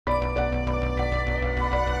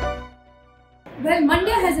Well,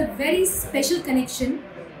 Mandya has a very special connection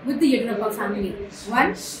with the Yediyurappa family. One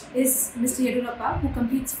is Mr. Yediyurappa, who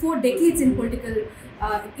completes 4 decades in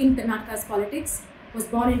in Karnataka's politics, was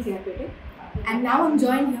born in Kerpete. And now I'm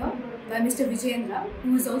joined here by Mr. Vijayendra,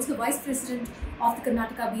 who is also the Vice President of the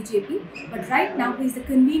Karnataka BJP. But right now, he is the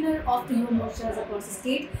convener of the Yuva Morchas across the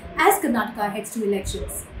state as Karnataka heads to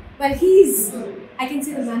elections. Well, he's, I can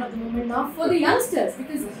say, the man of the moment now for the youngsters,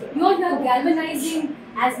 because you are here galvanizing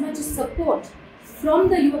as much as support from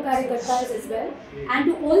the Yuva Karyakartas as well, and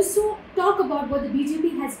to also talk about what the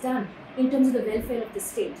BJP has done in terms of the welfare of the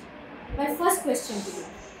state. My first question to you,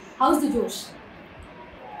 how's the Josh?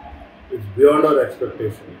 It's beyond our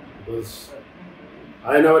expectation, because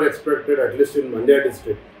I never expected, at least in Mandya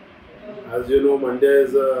district. As you know, Mandya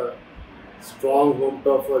is a strong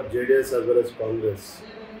hometown for JDS as well as Congress.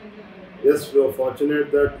 Yes, we were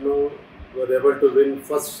fortunate that we were able to win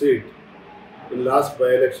first seat in last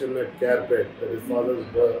by-election at Kerpete, that is father's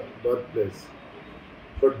birthplace.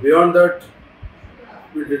 But beyond that,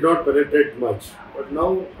 we did not penetrate much. But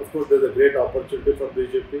now, of course, there is a great opportunity for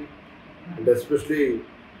BJP, and especially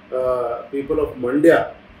people of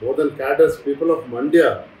Mandya, more than cadres, people of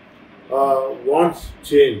Mandya wants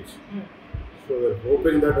change. So we are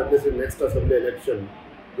hoping that at least in next assembly election,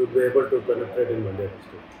 we will be able to penetrate in Mandya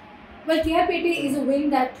district. Well, Kerpete is a win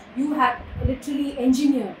that you had literally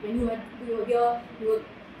engineered when you were here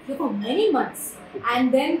for many months,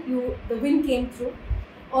 and then the win came through.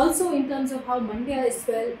 Also, in terms of how Mandya is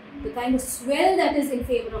the kind of swell that is in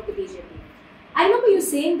favor of the BJP. I remember you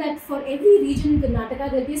saying that for every region in Karnataka,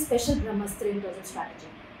 there will be a special Brahmastra in terms of strategy.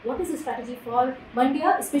 What is the strategy for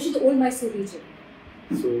Mandya, especially the old Mysore region?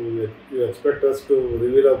 So, you expect us to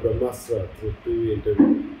reveal our Brahmastra through TV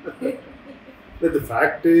interview. But the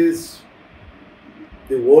fact is,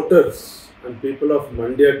 the voters and people of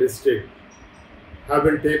Mandya district have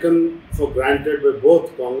been taken for granted by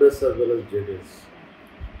both Congress as well as JDS.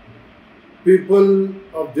 People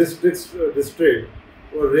of this district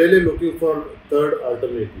were really looking for third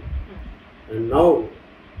alternative. And now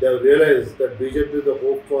they have realized that BJP is the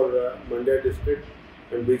hope for Mandya district,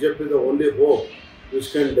 and BJP is the only hope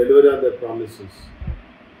which can deliver on their promises.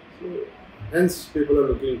 So, hence people are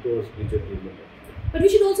looking towards BJP. But we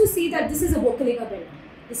should also see that this is a Vokaliga belt.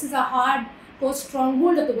 This is a hardcore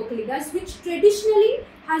stronghold of the Vokaligas, which traditionally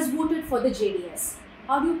has voted for the JDS.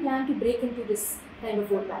 How do you plan to break into this kind of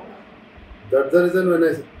vote pattern? That's the reason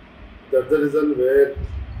where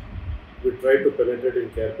we try to penetrate in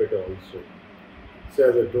Kerpete also. So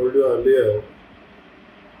as I told you earlier,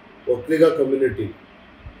 Vokaliga community,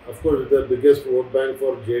 of course, is the biggest vote bank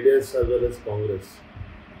for JDS as well as Congress.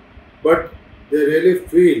 But they really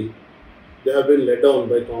feel they have been let down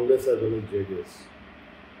by Congress as well as JDS.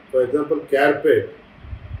 For example, Kerpete,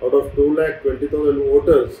 out of 220,000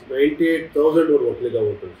 voters, 98,000 were Vokaliga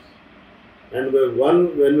voters. And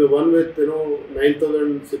when we won with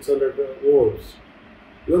 9,600 votes,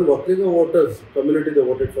 even Vokaliga voters, community, they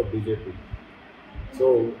voted for BJP.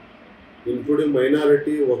 So, including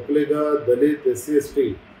minority, Vokaliga, Dalit,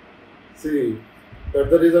 SC/ST. See, that's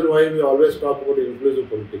the reason why we always talk about inclusive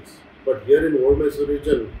politics. But here in Old Mysore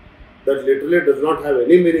region, that literally does not have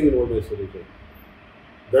any meaning in Old Mysore region.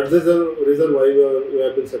 That is the reason why we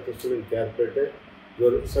have been successful in Kerpete. We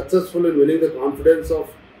are successful in winning the confidence of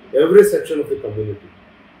every section of the community.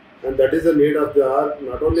 And that is the need of the hour,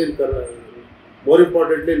 not only in more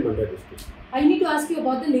importantly in Mandya district. I need to ask you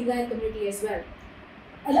about the Lingayat community as well.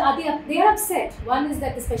 They are upset. One is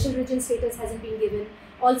that the special region status hasn't been given.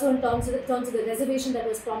 Also in terms of the reservation that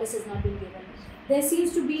was promised has not been given. There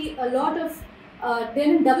seems to be a lot of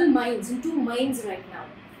they're in double minds, in two minds right now.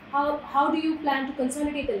 How do you plan to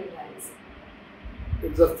consolidate the Lingayats?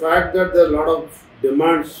 It's a fact that there are a lot of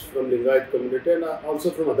demands from Lingayat community and also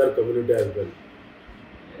from other community as well.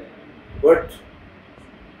 But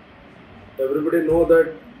everybody knows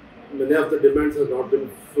that many of the demands have not been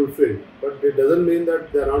fulfilled. But it doesn't mean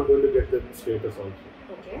that they are not going to get the status also.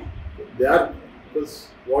 Okay. They are, because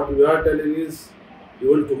what we are telling is,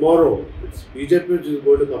 even tomorrow, it's BJP which is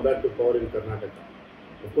going to come back to power in Karnataka.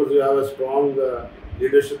 Of course, we have a strong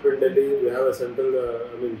leadership in Delhi, we have a central,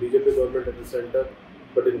 BJP government at the center.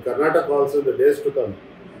 But in Karnataka also, in the days to come,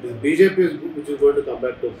 it is BJP which is going to come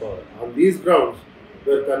back to power. On these grounds,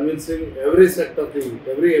 we are convincing every sector of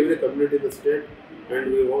every community in the state,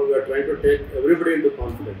 and we are trying to take everybody into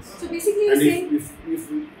confidence. So basically, you're saying,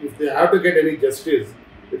 if they have to get any justice,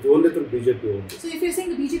 it's only through BJP only. So if you're saying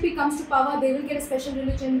the BJP comes to power, they will get a special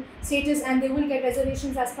religion status and they will get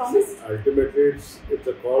reservations as promised? Ultimately, it's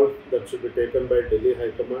a call that should be taken by Delhi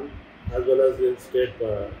High Command as well as the state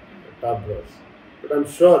top brass. But I'm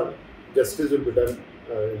sure justice will be done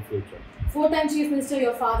in future. Four-time Chief Minister,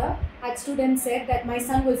 your father, had stood and said that my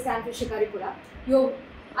son will stand for Shikaripura.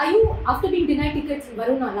 After being denied tickets in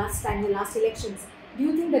Varuna last time, the last elections, do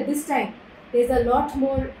you think that this time there's a lot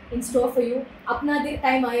more in store for you? Apna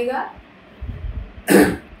time aayega?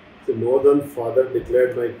 So more than father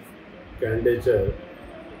declared my candidature,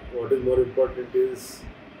 what is more important is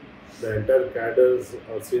the entire cadres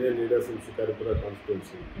or senior leaders in Shikaripura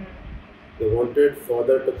constituency. They wanted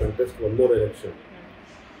father to contest one more election.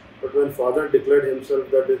 But when father declared himself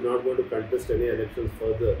that he is not going to contest any elections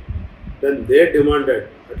further, then they demanded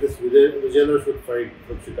at least Vijayendra should fight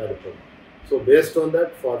from Shikaripura. So based on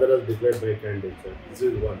that, father has declared my candidature. This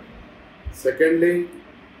is one. Secondly,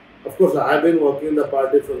 of course, I have been working in the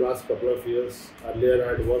party for the last couple of years. Earlier, I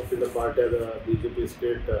had worked in the party as a BJP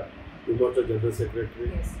state Himachal General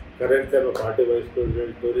Secretary. Yes. Currently, I am a party vice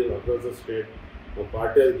president touring across the state. My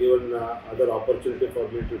party has given other opportunity for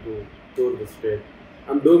me to tour the state.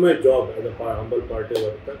 I am doing my job as a humble party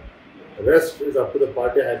worker. The rest is up to the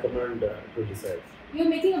party high command to decide. You're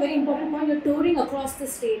making a very important point. You're touring across the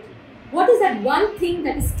state. What is that one thing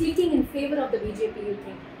that is clicking in favor of the BJP, you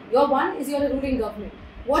think? Your one is you're a ruling government.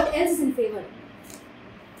 What else is in favor?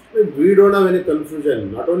 We don't have any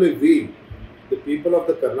confusion. Not only we, the people of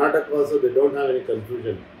the Karnataka also, they don't have any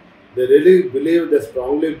confusion. They really believe, they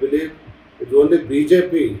strongly believe it's only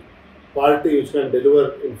BJP party which can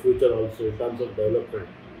deliver in future also in terms of development.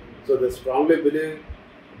 So they strongly believe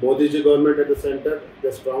Modi ji government at the center,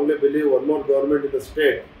 they strongly believe one more government in the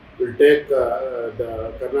state will take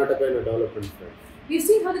the Karnataka in a development front. We've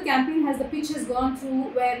seen how the campaign the pitch has gone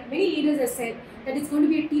through where many leaders have said that it's going to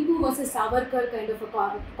be a Tipu versus Savarkar kind of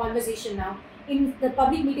a conversation now. In the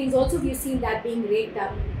public meetings also we've seen that being raked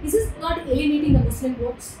up. Is this not alienating the Muslim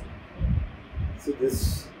votes? See,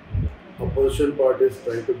 this opposition party is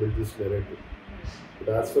trying to build this narrative. But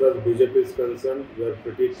as far as BJP is concerned, we are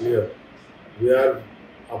pretty clear. We are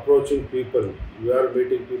approaching people, we are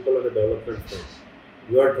meeting people on the development front.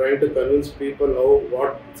 We are trying to convince people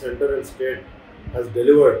what center and state has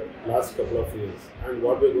delivered last couple of years and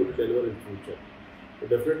what we are going to deliver in future. So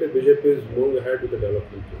definitely BJP is moving ahead with the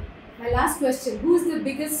development plan. My last question, who is the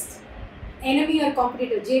biggest enemy or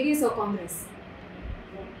competitor, JDS or Congress?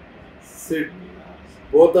 See,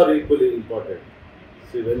 both are equally important.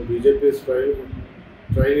 See, when BJP is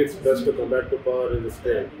trying its best to come back to power in the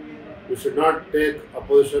state, we should not take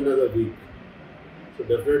opposition as a weak. So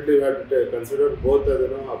definitely we have to consider both as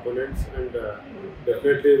opponents, and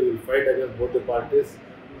definitely we will fight against both the parties.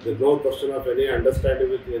 There is no question of any understanding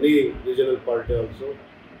with any regional party also,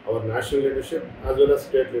 our national leadership as well as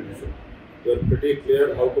state leadership. We are pretty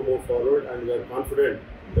clear how to move forward, and we are confident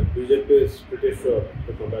that BJP is pretty sure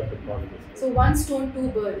to come back to power. So one stone, two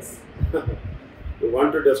birds. We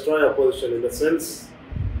want to destroy opposition in the sense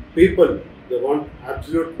people, they want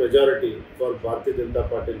absolute majority for Bharatiya Janata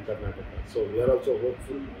Party in Karnataka. So we are also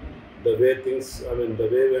hopeful the way the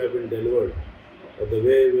way we have been delivered, the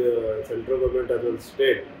way central government as well as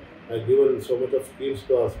state have given so much of schemes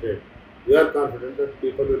to our state. We are confident that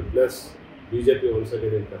people will bless BJP once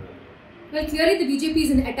again in Karnataka. Well, clearly the BJP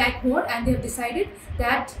is in attack mode and they have decided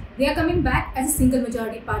that they are coming back as a single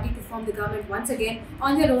majority party to form the government once again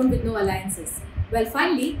on their own with no alliances. Well,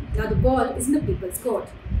 finally, now the ball is in the people's court.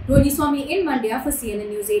 Rohini Swami in Mandya for CNN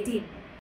News 18.